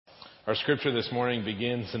Our scripture this morning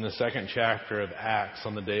begins in the second chapter of Acts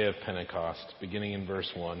on the day of Pentecost, beginning in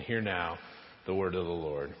verse 1. Hear now the word of the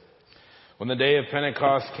Lord. When the day of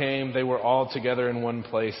Pentecost came, they were all together in one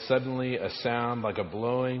place. Suddenly a sound like a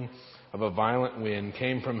blowing of a violent wind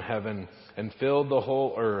came from heaven and filled the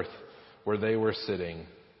whole earth where they were sitting.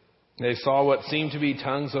 They saw what seemed to be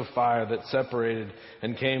tongues of fire that separated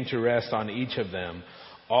and came to rest on each of them.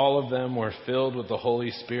 All of them were filled with the Holy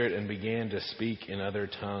Spirit and began to speak in other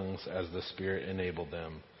tongues as the Spirit enabled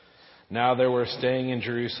them. Now there were staying in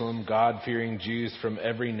Jerusalem God-fearing Jews from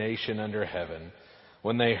every nation under heaven.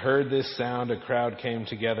 When they heard this sound, a crowd came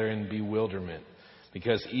together in bewilderment,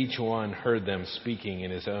 because each one heard them speaking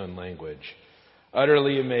in his own language.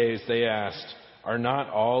 Utterly amazed, they asked, "Are not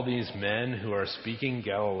all these men who are speaking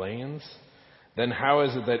Galileans? Then how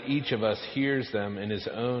is it that each of us hears them in his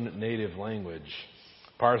own native language?"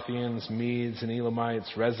 Parthians, Medes, and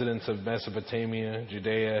Elamites, residents of Mesopotamia,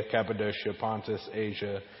 Judea, Cappadocia, Pontus,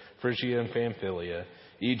 Asia, Phrygia and Pamphylia,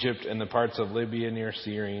 Egypt, and the parts of Libya near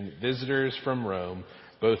Cyrene, visitors from Rome,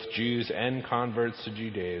 both Jews and converts to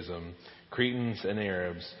Judaism, Cretans and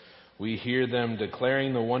Arabs, we hear them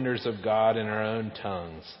declaring the wonders of God in our own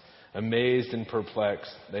tongues. Amazed and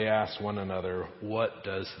perplexed, they asked one another, "What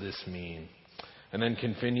does this mean?" And then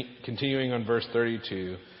continuing on verse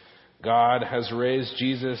 32, God has raised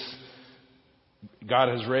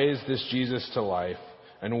this Jesus to life,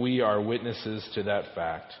 and we are witnesses to that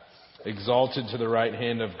fact. Exalted to the right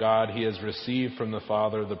hand of God, he has received from the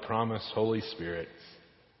Father the promised Holy Spirit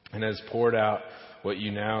and has poured out what you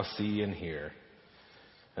now see and hear.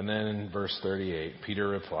 And then in verse 38, Peter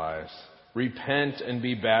replies, "Repent and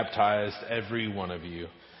be baptized, every one of you,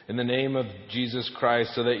 in the name of Jesus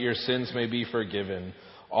Christ, so that your sins may be forgiven.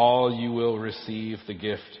 All you will receive the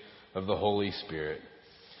gift of the Holy Spirit.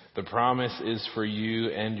 The promise is for you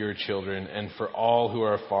and your children, and for all who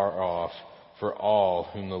are far off, for all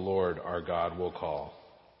whom the Lord our God will call."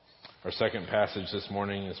 Our second passage this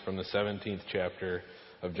morning is from the 17th chapter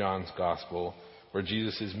of John's Gospel, where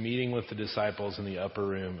Jesus is meeting with the disciples in the upper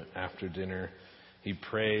room after dinner. He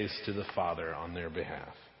prays to the Father on their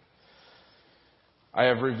behalf. "I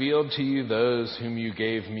have revealed to you those whom you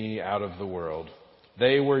gave me out of the world.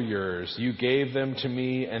 They were yours. You gave them to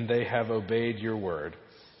me, and they have obeyed your word.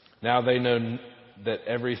 Now they know that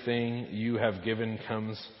everything that you have given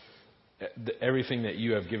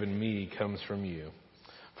me comes from you.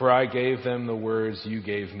 For I gave them the words you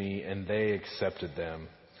gave me, and they accepted them.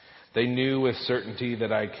 They knew with certainty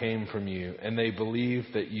that I came from you, and they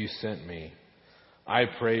believed that you sent me. I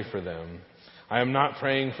pray for them. I am not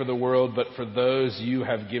praying for the world, but for those you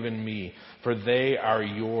have given me, for they are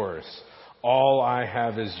yours. All I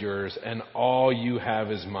have is yours, and all you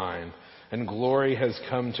have is mine, and glory has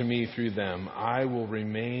come to me through them. I will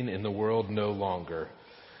remain in the world no longer,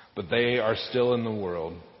 but they are still in the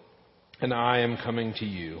world, and I am coming to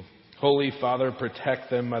you. Holy Father, protect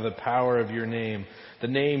them by the power of your name, the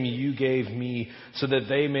name you gave me, so that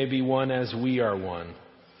they may be one as we are one.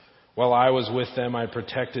 While I was with them, I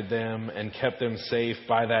protected them and kept them safe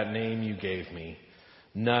by that name you gave me.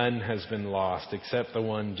 None has been lost except the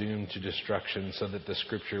one doomed to destruction, so that the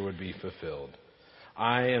scripture would be fulfilled.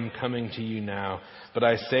 I am coming to you now, but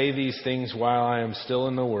I say these things while I am still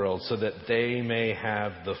in the world, so that they may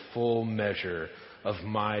have the full measure of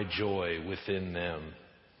my joy within them.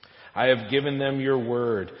 I have given them your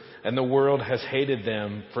word, and the world has hated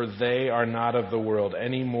them, for they are not of the world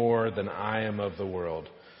any more than I am of the world.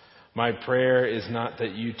 My prayer is not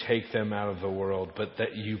that you take them out of the world, but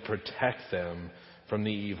that you protect them from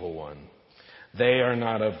the evil one. They are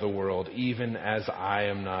not of the world, even as I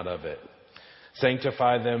am not of it.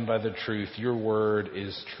 Sanctify them by the truth. Your word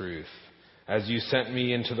is truth. As you sent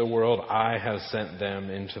me into the world, I have sent them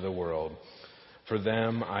into the world. For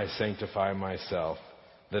them I sanctify myself,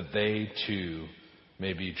 that they too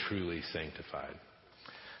may be truly sanctified."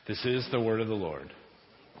 This is the word of the Lord.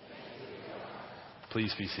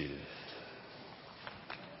 Please be seated.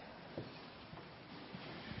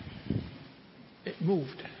 It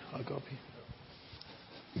moved. I'll go up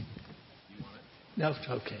here. No, it's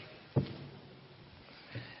okay.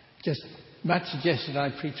 Just Matt suggested I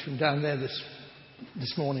preach from down there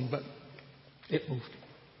this morning, but it moved.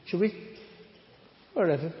 Shall we?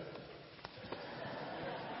 Wherever.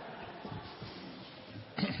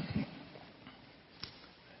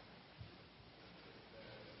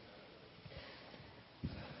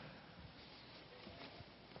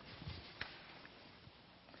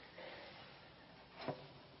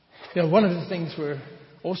 You know, one of the things we're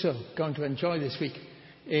also going to enjoy this week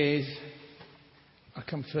is, I'll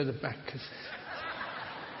come further back because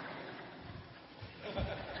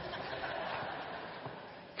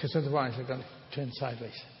because otherwise I've got to turn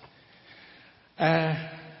sideways,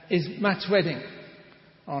 is Matt's wedding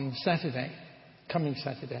on Saturday, coming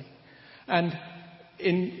Saturday. And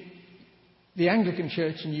in the Anglican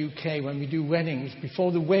Church in UK, when we do weddings,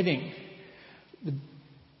 before the wedding, the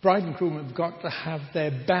bride and groom have got to have their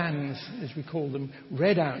banns, as we call them,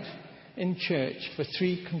 read out in church for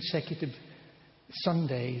 3 consecutive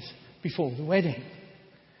Sundays before the wedding.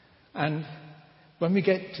 And when we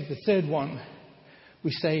get to the third one, we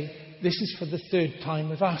say, this is for the third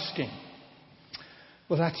time of asking.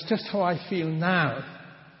 Well, that's just how I feel now,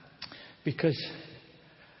 because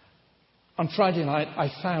on Friday night I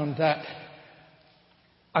found that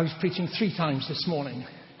I was preaching 3 times this morning.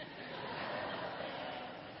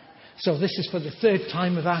 So this is for the third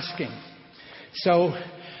time of asking. So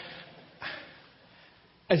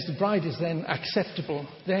as the bride is then acceptable,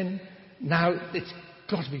 then now it's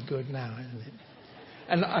got to be good now, isn't it?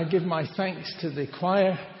 And I give my thanks to the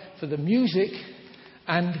choir for the music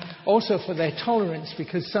and also for their tolerance,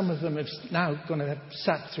 because some of them have now going to have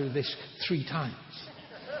sat through this 3 times.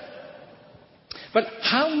 But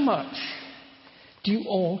how much do you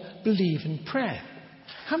all believe in prayer?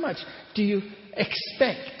 How much do you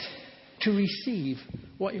expect to receive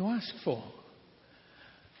what you ask for?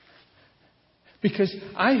 Because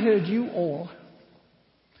I heard you all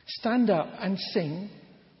stand up and sing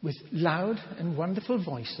with loud and wonderful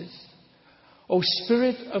voices, O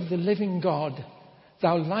Spirit of the living God,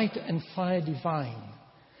 thou light and fire divine,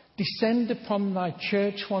 descend upon thy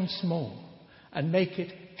church once more and make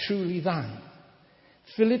it truly thine.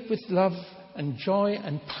 Fill it with love and joy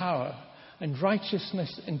and power and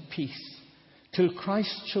righteousness and peace, till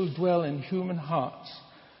Christ shall dwell in human hearts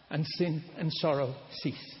and sin and sorrow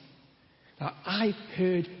cease. Now, I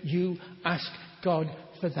heard you ask God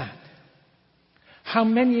for that. How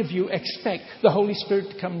many of you expect the Holy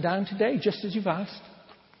Spirit to come down today, just as you've asked,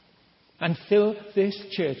 and fill this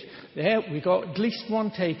church? There, we got at least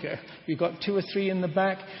one taker. We've got 2 or 3 in the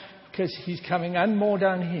back, because he's coming, and more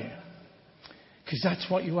down here. Because that's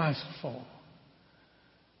what you asked for.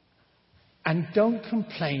 And don't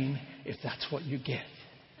complain if that's what you get.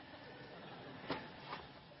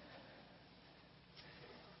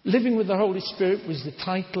 Living with the Holy Spirit was the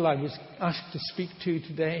title I was asked to speak to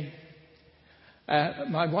today.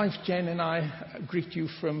 My wife Jen and I greet you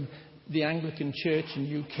from the Anglican Church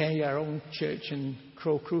in UK, our own church in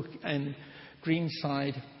Crowcrook and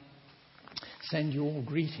Greenside. Send you all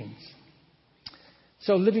greetings.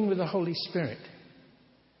 So, living with the Holy Spirit.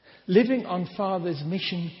 Living on Father's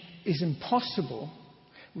mission is impossible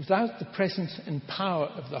without the presence and power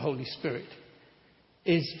of the Holy Spirit,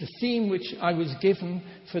 is the theme which I was given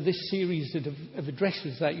for this series of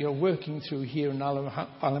addresses that you're working through here in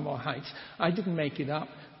Alamo Heights. I didn't make it up.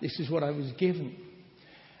 This is what I was given.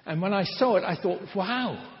 And when I saw it, I thought,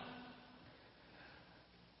 wow.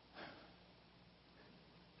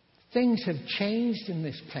 Things have changed in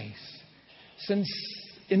this place. Since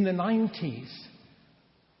in the 90s,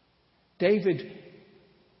 David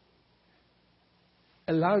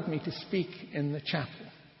allowed me to speak in the chapel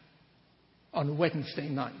on a Wednesday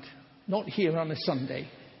night. Not here on a Sunday,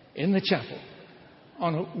 in the chapel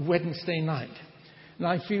on a Wednesday night. And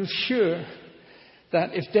I feel sure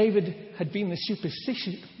that if David had been the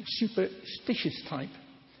superstitious type,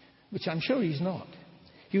 which I'm sure he's not,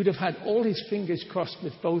 he would have had all his fingers crossed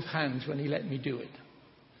with both hands when he let me do it.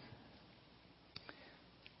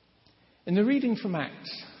 In the reading from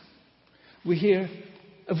Acts, we hear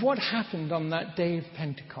of what happened on that day of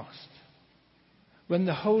Pentecost, when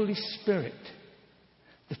the Holy Spirit,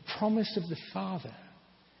 the promise of the Father,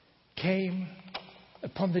 came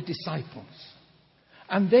upon the disciples,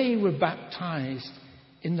 and they were baptized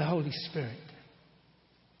in the Holy Spirit.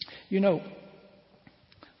 You know,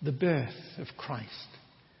 the birth of Christ,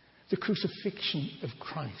 the crucifixion of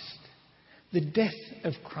Christ, the death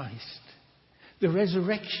of Christ, the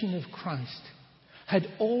resurrection of Christ had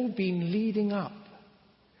all been leading up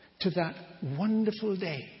to that wonderful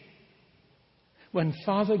day when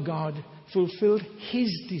Father God fulfilled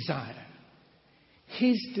His desire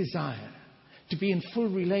to be in full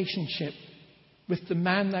relationship with the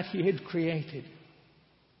man that He had created.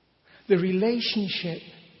 The relationship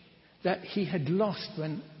that He had lost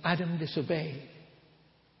when Adam disobeyed.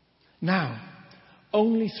 Now,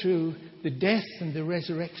 only through the death and the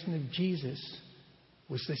resurrection of Jesus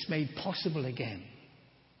was this made possible again.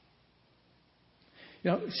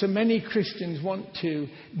 You know, so many Christians want to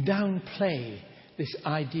downplay this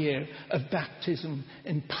idea of baptism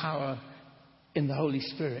and power in the Holy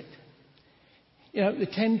Spirit. You know, they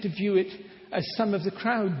tend to view it as some of the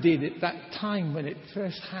crowd did at that time when it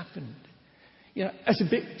first happened. You know, as a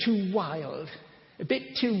bit too wild, a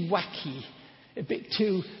bit too wacky, a bit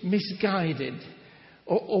too misguided,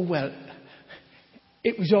 or well,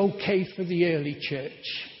 it was okay for the early church,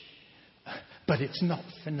 but it's not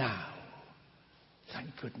for now. Thank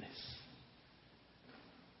goodness.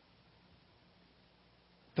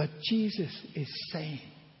 But Jesus is saying,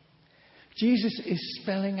 Jesus is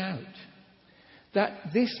spelling out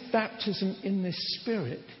that this baptism in the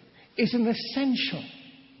Spirit is an essential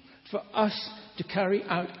for us to carry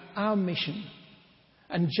out our mission,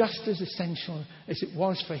 and just as essential as it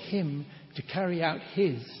was for him to carry out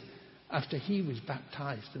his after he was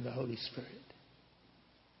baptized in the Holy Spirit.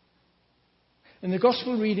 In the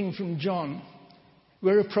Gospel reading from John,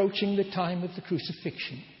 we're approaching the time of the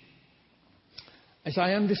crucifixion. As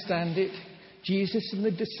I understand it, Jesus and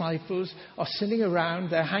the disciples are sitting around,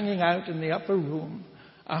 they're hanging out in the upper room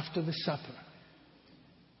after the supper.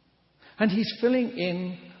 And he's filling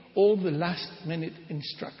in all the last-minute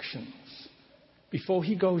instructions before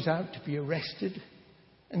he goes out to be arrested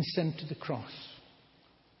and sent to the cross.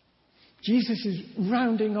 Jesus is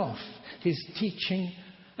rounding off his teaching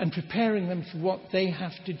and preparing them for what they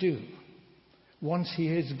have to do once he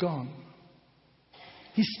is gone.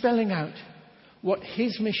 He's spelling out what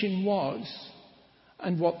his mission was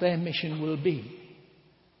and what their mission will be,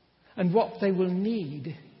 and what they will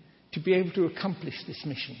need to be able to accomplish this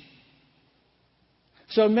mission.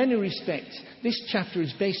 So in many respects, this chapter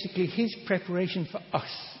is basically his preparation for us,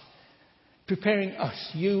 preparing us,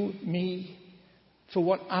 you, me, for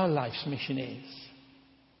what our life's mission is.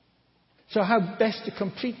 So how best to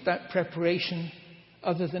complete that preparation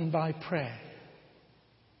other than by prayer?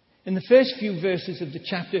 In the first few verses of the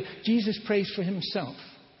chapter, Jesus prays for himself.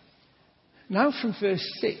 Now from verse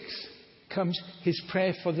 6 comes his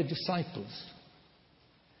prayer for the disciples.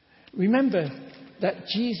 Remember that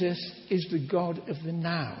Jesus is the God of the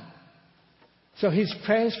now. So his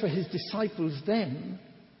prayers for his disciples then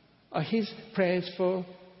are his prayers for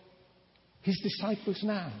his disciples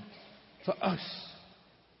now, for us.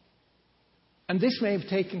 And this may have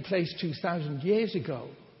taken place 2,000 years ago,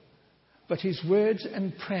 but his words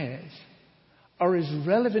and prayers are as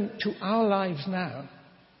relevant to our lives now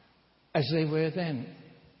as they were then.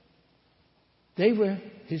 They were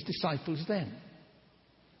his disciples then.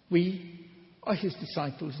 We are his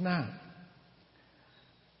disciples now.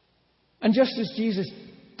 And just as Jesus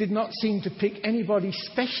did not seem to pick anybody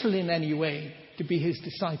special in any way to be his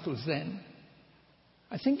disciples then,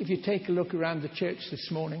 I think if you take a look around the church this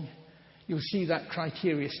morning, you'll see that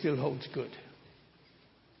criteria still holds good.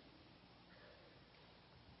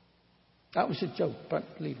 That was a joke, but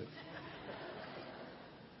leave it.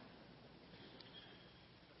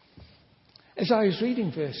 As I was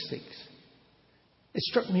reading verse 6, it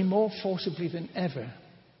struck me more forcibly than ever.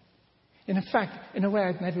 In fact, in a way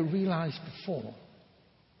I'd never realized before,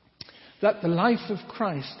 that the life of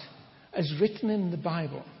Christ, as written in the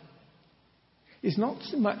Bible, is not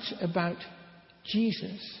so much about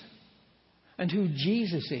Jesus and who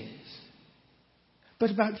Jesus is,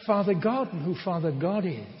 but about Father God and who Father God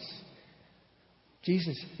is.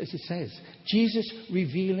 Jesus, as it says, Jesus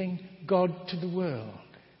revealing God to the world.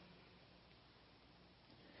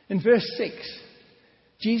 In verse 6,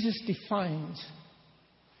 Jesus defines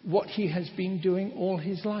what he has been doing all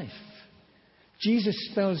his life. Jesus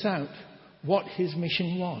spells out what his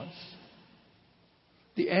mission was.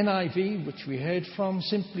 The NIV, which we heard from,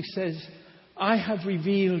 simply says, I have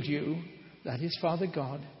revealed you, that is Father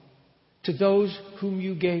God, to those whom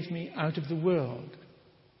you gave me out of the world.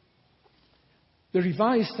 The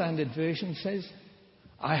Revised Standard Version says,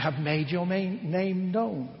 I have made your name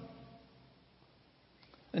known.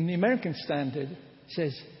 And the American Standard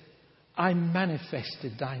says, I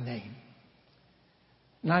manifested thy name.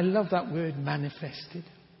 And I love that word, manifested.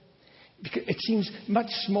 Because it seems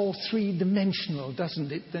much more three-dimensional,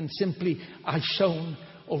 doesn't it, than simply I've shown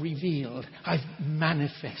or revealed. I've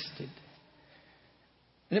manifested.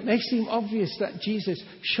 And it may seem obvious that Jesus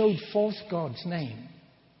showed forth God's name.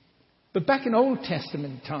 But back in Old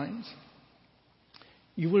Testament times,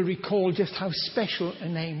 you will recall just how special a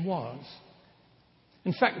name was.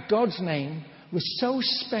 In fact, God's name was so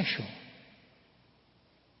special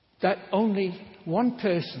that only one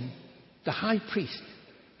person, the high priest,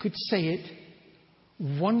 could say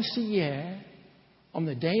it once a year on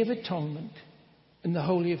the Day of Atonement in the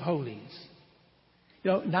Holy of Holies.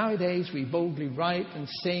 You know, nowadays we boldly write and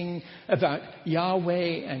sing about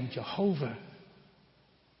Yahweh and Jehovah,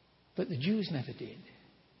 but the Jews never did.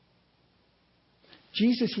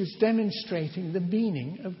 Jesus was demonstrating the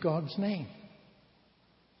meaning of God's name,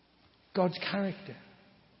 God's character.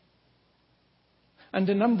 And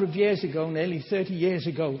a number of years ago, nearly 30 years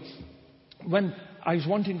ago, when I was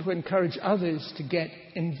wanting to encourage others to get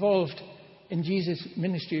involved in Jesus'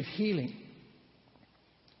 ministry of healing,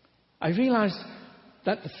 I realized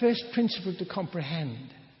that the first principle to comprehend,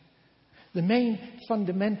 the main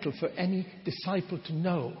fundamental for any disciple to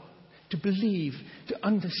know, to believe, to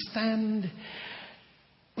understand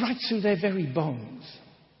right through their very bones,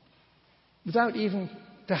 without even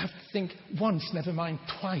to have to think once, never mind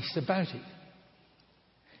twice about it,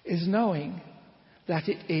 is knowing that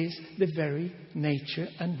it is the very nature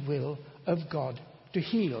and will of God to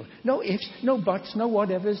heal. No ifs, no buts, no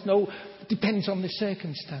whatevers, no depends on the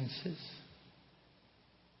circumstances.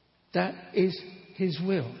 That is his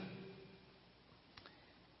will.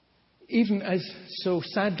 Even as, so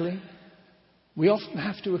sadly, we often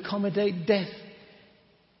have to accommodate death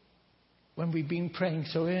when we've been praying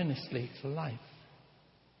so earnestly for life.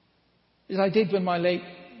 As I did when my late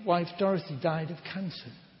wife Dorothy died of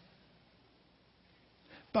cancer.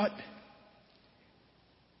 But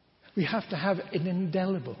we have to have an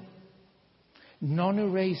indelible,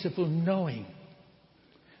 non-erasable knowing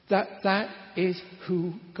that that is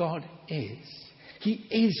who God is. He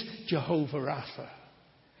is Jehovah Rapha,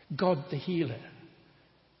 God the healer.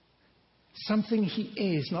 Something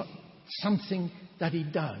he is, not something that he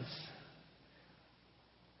does.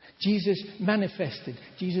 Jesus manifested,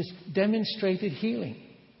 Jesus demonstrated healing,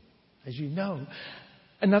 as you know.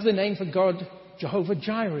 Another name for God, Jehovah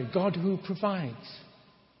Jireh, God who provides.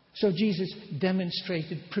 So Jesus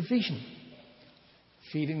demonstrated provision,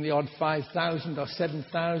 feeding the odd 5,000 or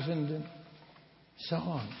 7,000 and so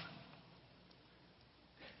on.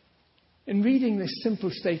 In reading this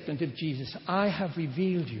simple statement of Jesus, I have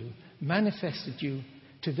revealed you, manifested you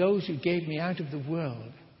to those who gave me out of the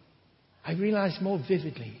world, I realized more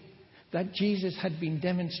vividly that Jesus had been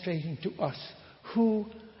demonstrating to us who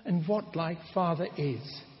and what like Father is,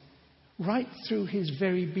 right through his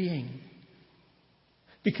very being.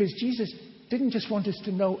 Because Jesus didn't just want us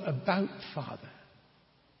to know about Father.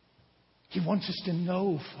 He wants us to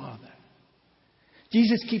know Father.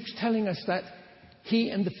 Jesus keeps telling us that he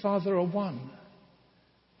and the Father are one.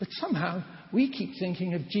 But somehow we keep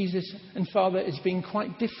thinking of Jesus and Father as being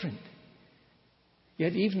quite different.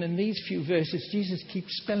 Yet even in these few verses, Jesus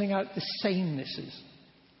keeps spelling out the samenesses.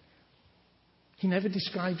 He never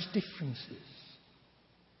describes differences.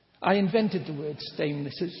 I invented the word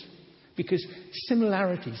samenesses because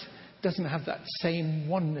similarities doesn't have that same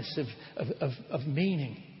oneness of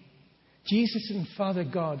meaning. Jesus and Father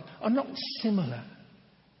God are not similar.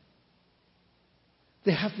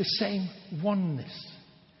 They have the same oneness.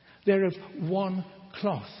 They're of one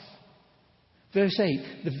cloth. Verse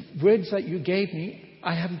 8, the words that you gave me,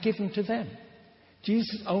 I have given to them.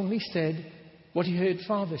 Jesus only said what he heard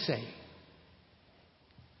Father say.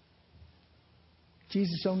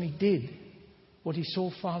 Jesus only did what he saw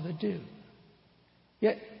Father do.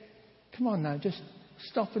 Yet, come on now, just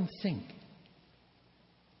stop and think.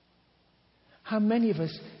 How many of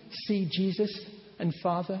us see Jesus and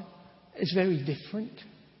Father as very different?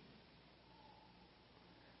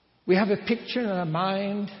 We have a picture in our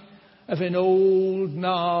mind of an old,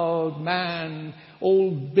 gnarled man,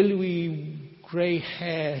 old billowy grey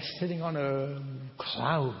hair sitting on a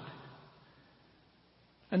cloud,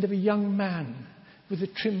 and of a young man with a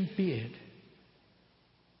trimmed beard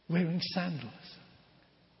wearing sandals.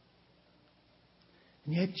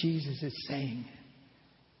 And yet Jesus is saying,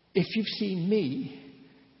 if you've seen me,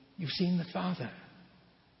 you've seen the Father.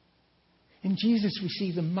 In Jesus we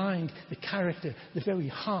see the mind, the character, the very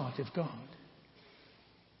heart of God.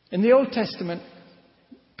 In the Old Testament,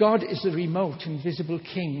 God is the remote, invisible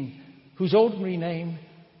king whose ordinary name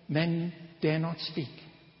men dare not speak.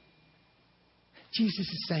 Jesus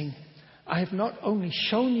is saying, I have not only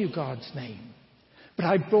shown you God's name, but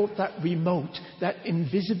I brought that remote, that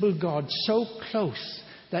invisible God so close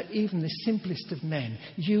that even the simplest of men,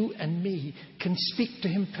 you and me, can speak to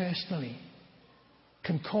him personally,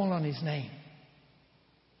 can call on his name.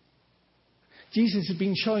 Jesus has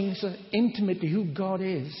been showing us intimately who God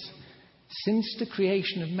is. Since the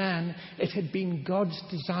creation of man, it had been God's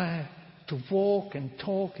desire to walk and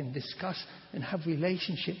talk and discuss and have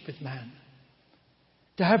relationship with man.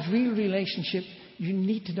 To have real relationship, you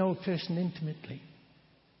need to know a person intimately,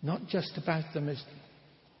 not just about them.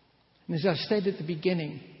 And as I said at the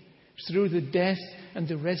beginning, through the death and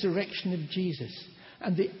the resurrection of Jesus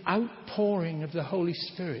and the outpouring of the Holy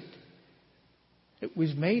Spirit, it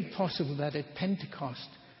was made possible that at Pentecost,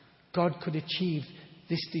 God could achieve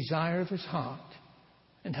this desire of his heart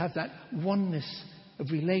and have that oneness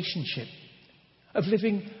of relationship, of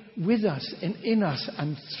living with us and in us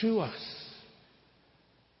and through us.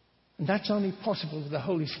 And that's only possible with the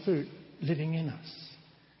Holy Spirit living in us.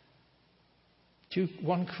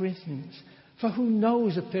 1 Corinthians, for who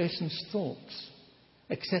knows a person's thoughts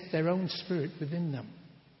except their own spirit within them?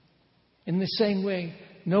 In the same way,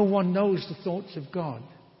 no one knows the thoughts of God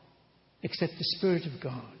except the Spirit of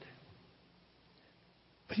God.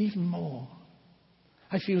 But even more,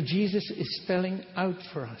 I feel Jesus is spelling out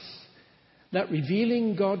for us that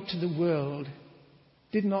revealing God to the world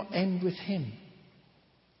did not end with him,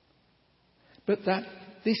 but that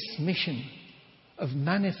this mission of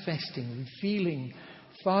manifesting, revealing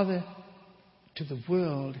Father to the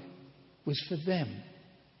world was for them,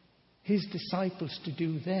 his disciples to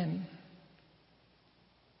do then.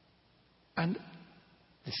 And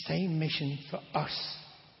the same mission for us,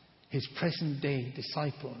 his present day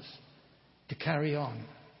disciples, to carry on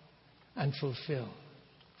and fulfill.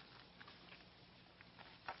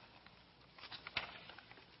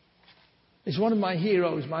 As one of my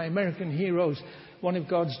heroes, my American heroes, one of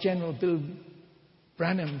God's general, Bill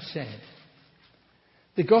Branham, said,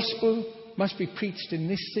 the gospel must be preached in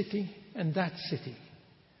this city and that city,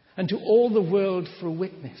 and to all the world for a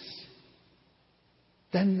witness.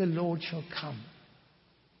 Then the Lord shall come.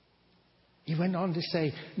 He went on to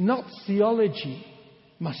say, not theology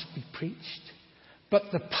must be preached, but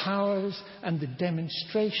the powers and the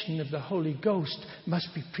demonstration of the Holy Ghost must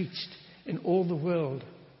be preached in all the world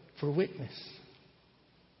for a witness.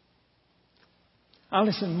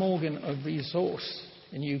 Alison Morgan of Resource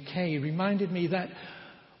in UK reminded me that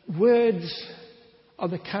words are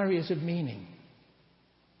the carriers of meaning.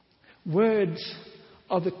 Words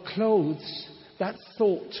are the clothes that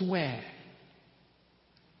thoughts wear.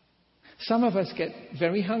 Some of us get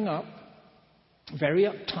very hung up, very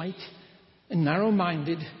uptight and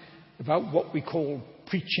narrow-minded about what we call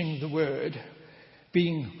preaching the word,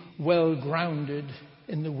 being well-grounded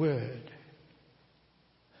in the word.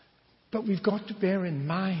 But we've got to bear in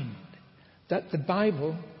mind that the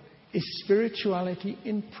Bible is spirituality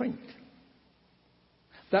in print.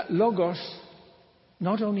 That logos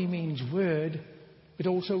not only means word, but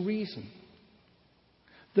also reason.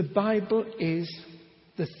 The Bible is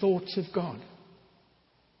the thoughts of God.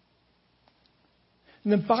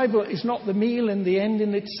 And the Bible is not the meal and the end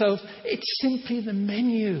in itself. It's simply the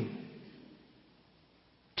menu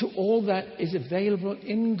to all that is available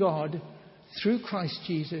in God through Christ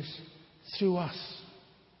Jesus, through us.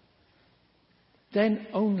 Then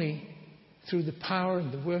only through the power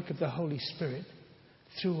and the work of the Holy Spirit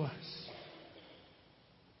through us.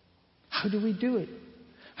 How do we do it?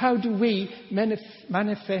 How do we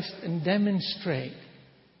manifest and demonstrate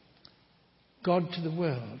God to the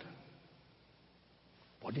world?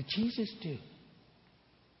 What did Jesus do?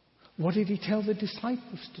 What did he tell the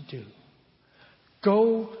disciples to do?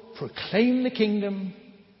 Go, proclaim the kingdom,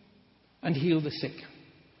 and heal the sick.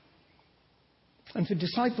 And for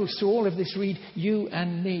disciples through all of this, read you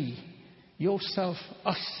and me, yourself,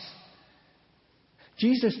 us.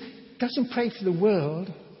 Jesus doesn't pray for the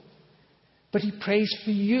world, but he prays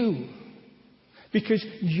for you. Because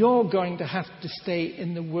you're going to have to stay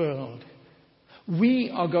in the world.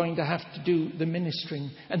 We are going to have to do the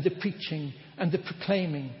ministering and the preaching and the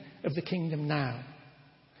proclaiming of the kingdom now.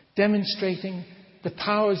 Demonstrating the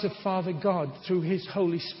powers of Father God through his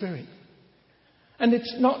Holy Spirit. And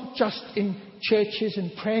it's not just in churches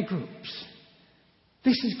and prayer groups.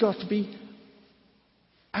 This has got to be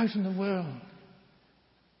out in the world.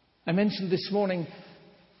 I mentioned this morning,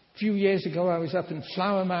 a few years ago, I was up in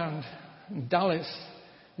Flower Mound in Dallas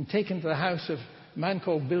and taken to the house of a man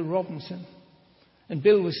called Bill Robinson. And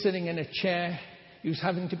Bill was sitting in a chair. He was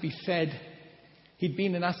having to be fed. He'd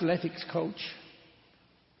been an athletics coach.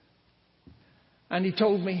 And he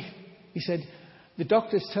told me, he said, the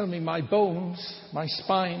doctors tell me my bones, my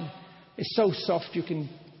spine, is so soft you can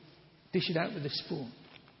dish it out with a spoon.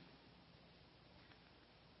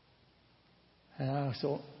 And I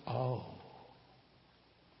thought, oh.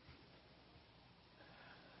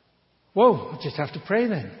 Whoa, I just have to pray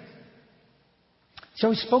then.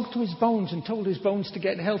 So he spoke to his bones and told his bones to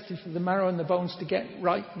get healthy, for the marrow and the bones to get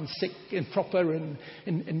right and sick and proper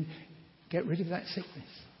and get rid of that sickness.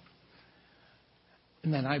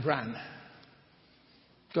 And then I ran.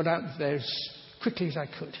 Got out of there as quickly as I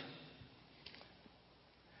could.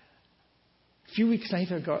 A few weeks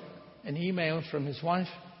later, I got an email from his wife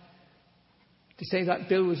to say that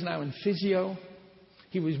Bill was now in physio.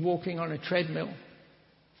 He was walking on a treadmill.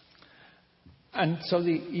 And so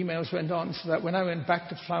the emails went on, so that when I went back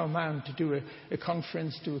to Flower Mound to do a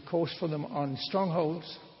conference, do a course for them on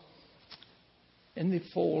strongholds, in the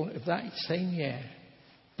fall of that same year,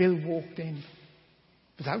 Bill walked in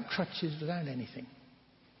without crutches, without anything,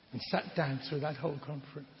 and sat down through that whole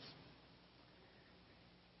conference.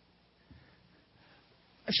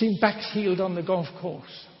 I've seen backs healed on the golf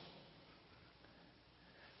course.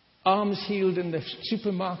 Arms healed in the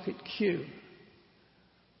supermarket queue.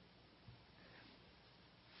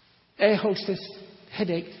 Air hostess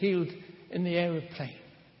headache healed in the aeroplane.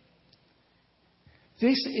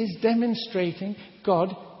 This is demonstrating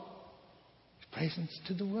God's presence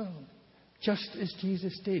to the world, just as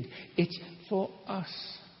Jesus did. It's for us.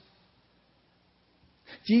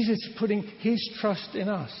 Jesus is putting his trust in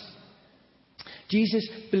us. Jesus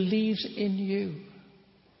believes in you.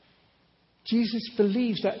 Jesus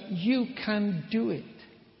believes that you can do it.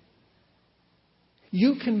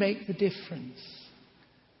 You can make the difference.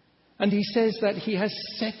 And he says that he has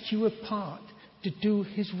set you apart to do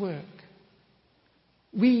his work.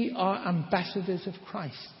 We are ambassadors of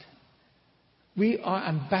Christ. We are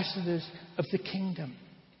ambassadors of the kingdom.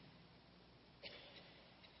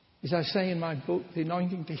 As I say in my book, The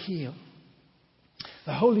Anointing to Heal,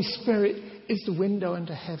 the Holy Spirit is the window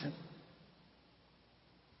into heaven.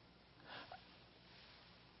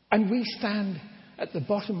 And we stand at the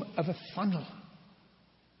bottom of a funnel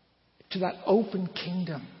to that open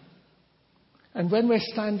kingdom. And when we're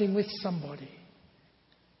standing with somebody,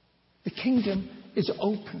 the kingdom is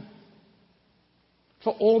open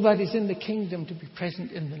for all that is in the kingdom to be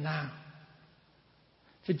present in the now.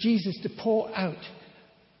 For Jesus to pour out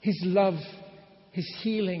his love, his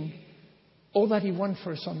healing, all that he won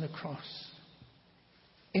for us on the cross,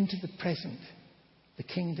 into the present, the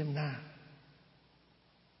kingdom now.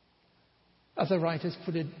 Other writers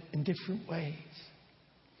put it in different ways.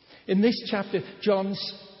 In this chapter,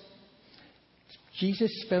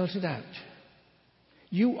 Jesus spells it out.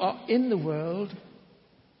 You are in the world,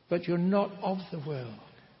 but you're not of the world.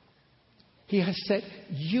 He has set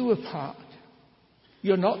you apart.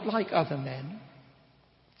 You're not like other men.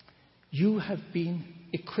 You have been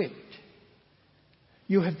equipped.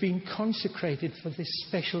 You have been consecrated for this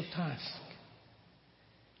special task.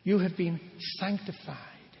 You have been sanctified,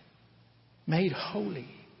 made holy.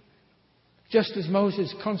 Just as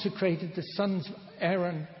Moses consecrated the sons of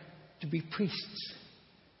Aaron to be priests,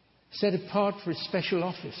 set apart for a special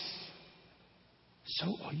office,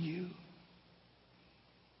 so are you.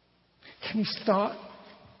 Can you start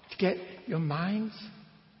to get your minds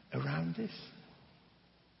around this?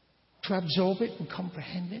 To absorb it and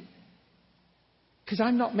comprehend it? Because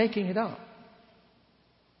I'm not making it up.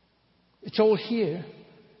 It's all here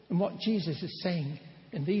in what Jesus is saying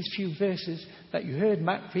in these few verses that you heard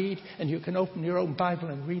Matt read, and you can open your own Bible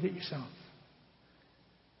and read it yourself.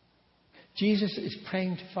 Jesus is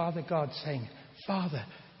praying to Father God, saying, Father,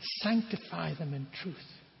 sanctify them in truth.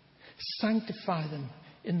 Sanctify them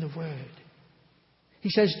in the Word. He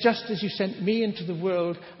says, just as you sent me into the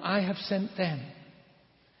world, I have sent them.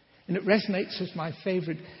 And it resonates with my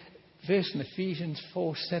favourite verse in Ephesians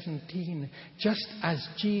 4:17. Just as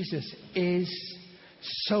Jesus is,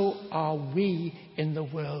 so are we in the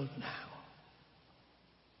world now.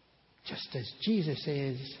 Just as Jesus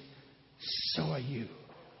is, so are you.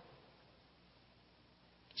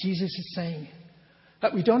 Jesus is saying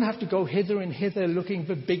that we don't have to go hither and hither looking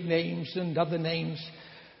for big names and other names,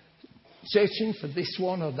 searching for this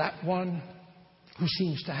one or that one who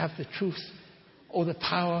seems to have the truth or the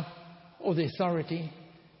power or the authority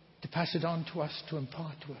to pass it on to us, to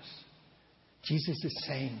impart to us. Jesus is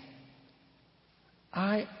saying,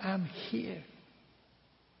 I am here.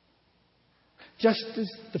 Just as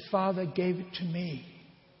the Father gave it to me,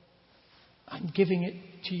 I'm giving it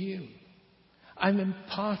to you. I'm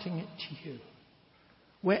imparting it to you.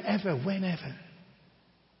 Wherever, whenever.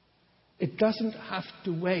 It doesn't have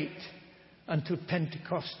to wait until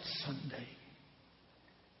Pentecost Sunday.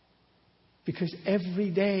 Because every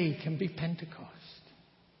day can be Pentecost.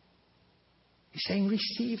 He's saying,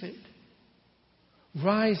 receive it.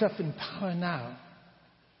 Rise up in power now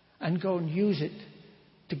and go and use it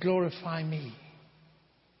to glorify me.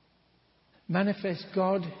 Manifest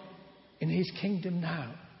God in his kingdom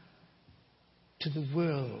now to the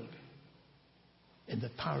world in the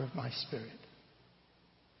power of my Spirit.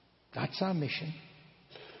 That's our mission,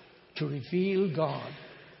 to reveal God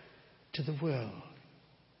to the world.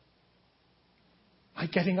 By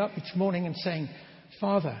getting up each morning and saying,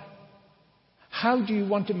 Father, how do you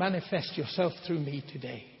want to manifest yourself through me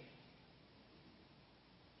today?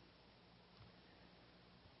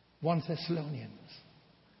 1 Thessalonians.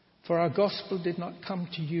 For our gospel did not come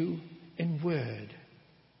to you in word,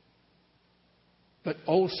 but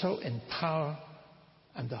also in power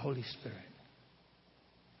and the Holy Spirit.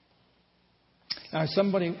 Now,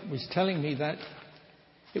 somebody was telling me that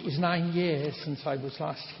it was 9 years since I was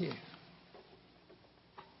last here.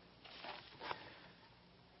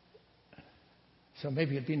 So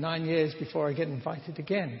maybe it'd be 9 years before I get invited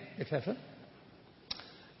again, if ever.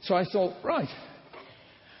 So I thought, right,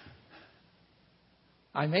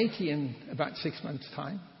 I'm 80 in about 6 months'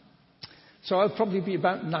 time. So I'll probably be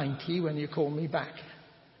about 90 when you call me back.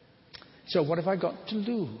 So what have I got to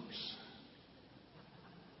lose?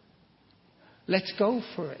 Let's go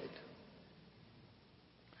for it.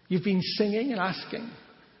 You've been singing and asking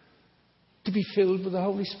to be filled with the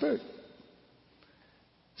Holy Spirit.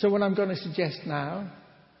 So what I'm going to suggest now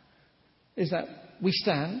is that we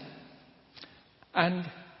stand and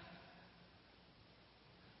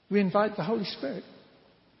we invite the Holy Spirit.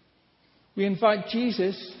 We invite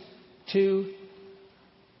Jesus to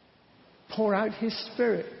pour out His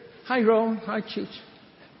Spirit. Hi, Rome. Hi, Chooch.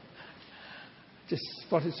 Just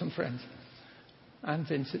spotted some friends. And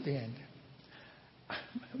Vince at the end.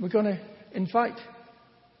 We're going to invite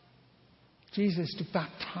Jesus to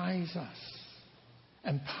baptize us,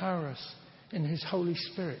 empower us in His Holy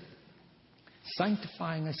Spirit,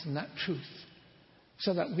 sanctifying us in that truth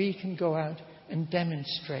so that we can go out and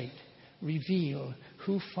demonstrate, reveal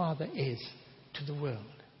who Father is to the world.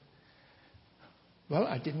 Well,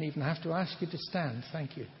 I didn't even have to ask you to stand.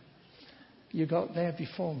 Thank you. You got there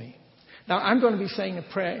before me. Now, I'm going to be saying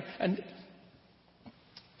a prayer, and,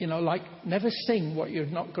 never sing what you're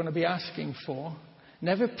not going to be asking for.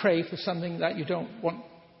 Never pray for something that you don't want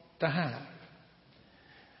to have,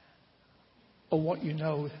 or what you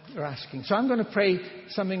know you're asking. So I'm going to pray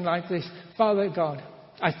something like this. Father God,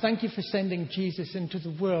 I thank you for sending Jesus into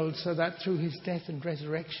the world so that through His death and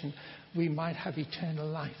resurrection we might have eternal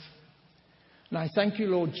life. And I thank you,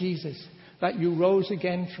 Lord Jesus, that you rose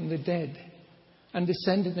again from the dead and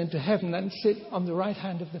descended into heaven and sit on the right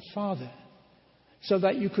hand of the Father so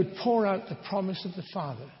that you could pour out the promise of the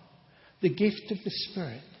Father, the gift of the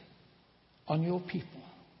Spirit, on your people.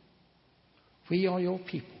 We are your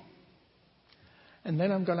people. And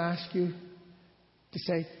then I'm going to ask you to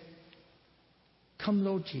say, come,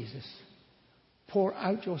 Lord Jesus, pour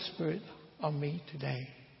out your Spirit on me today.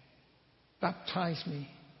 Baptize me,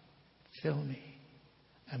 fill me,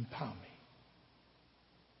 empower me.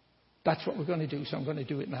 That's what we're going to do, so I'm going to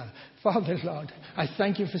do it now. Father, Lord, I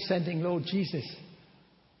thank you for sending Lord Jesus,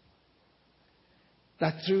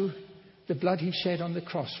 that through the blood He shed on the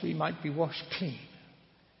cross we might be washed clean.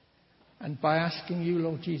 And by asking you,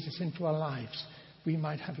 Lord Jesus, into our lives, we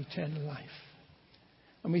might have eternal life.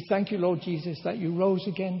 And we thank you, Lord Jesus, that you rose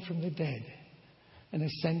again from the dead and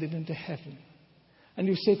ascended into heaven. And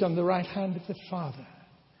you sit on the right hand of the Father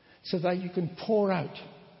so that you can pour out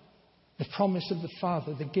the promise of the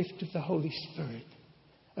Father, the gift of the Holy Spirit,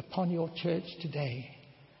 upon your church today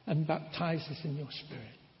and baptize us in your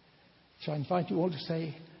Spirit. So I invite you all to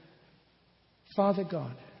say, Father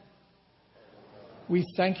God, we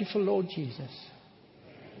thank you for Lord Jesus.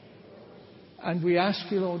 And we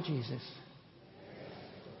ask you, Lord Jesus,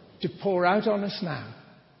 to pour out on us now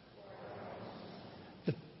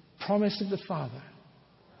the promise of the Father,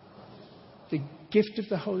 the gift of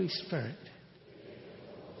the Holy Spirit,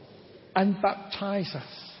 and baptize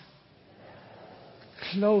us,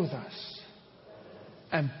 clothe us,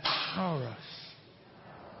 empower us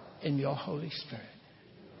in your Holy Spirit.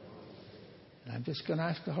 And I'm just going to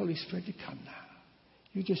ask the Holy Spirit to come now.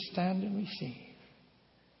 You just stand and receive.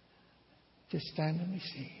 Just stand and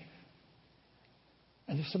receive.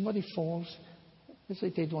 And if somebody falls, as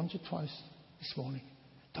they did once or twice this morning,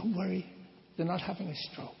 don't worry. They're not having a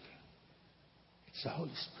stroke. It's the Holy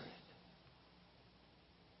Spirit.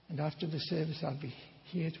 And after the service, I'll be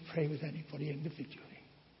here to pray with anybody individually.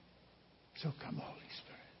 So come, Holy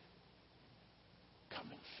Spirit.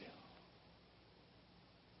 Come and fill.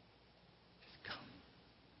 Just come.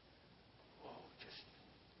 Oh,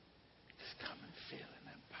 just come and fill and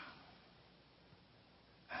empower.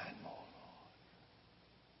 And more, Lord.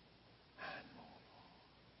 And more,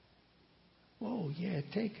 Lord. Oh, yeah,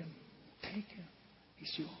 take him. Take him.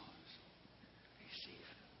 He's yours.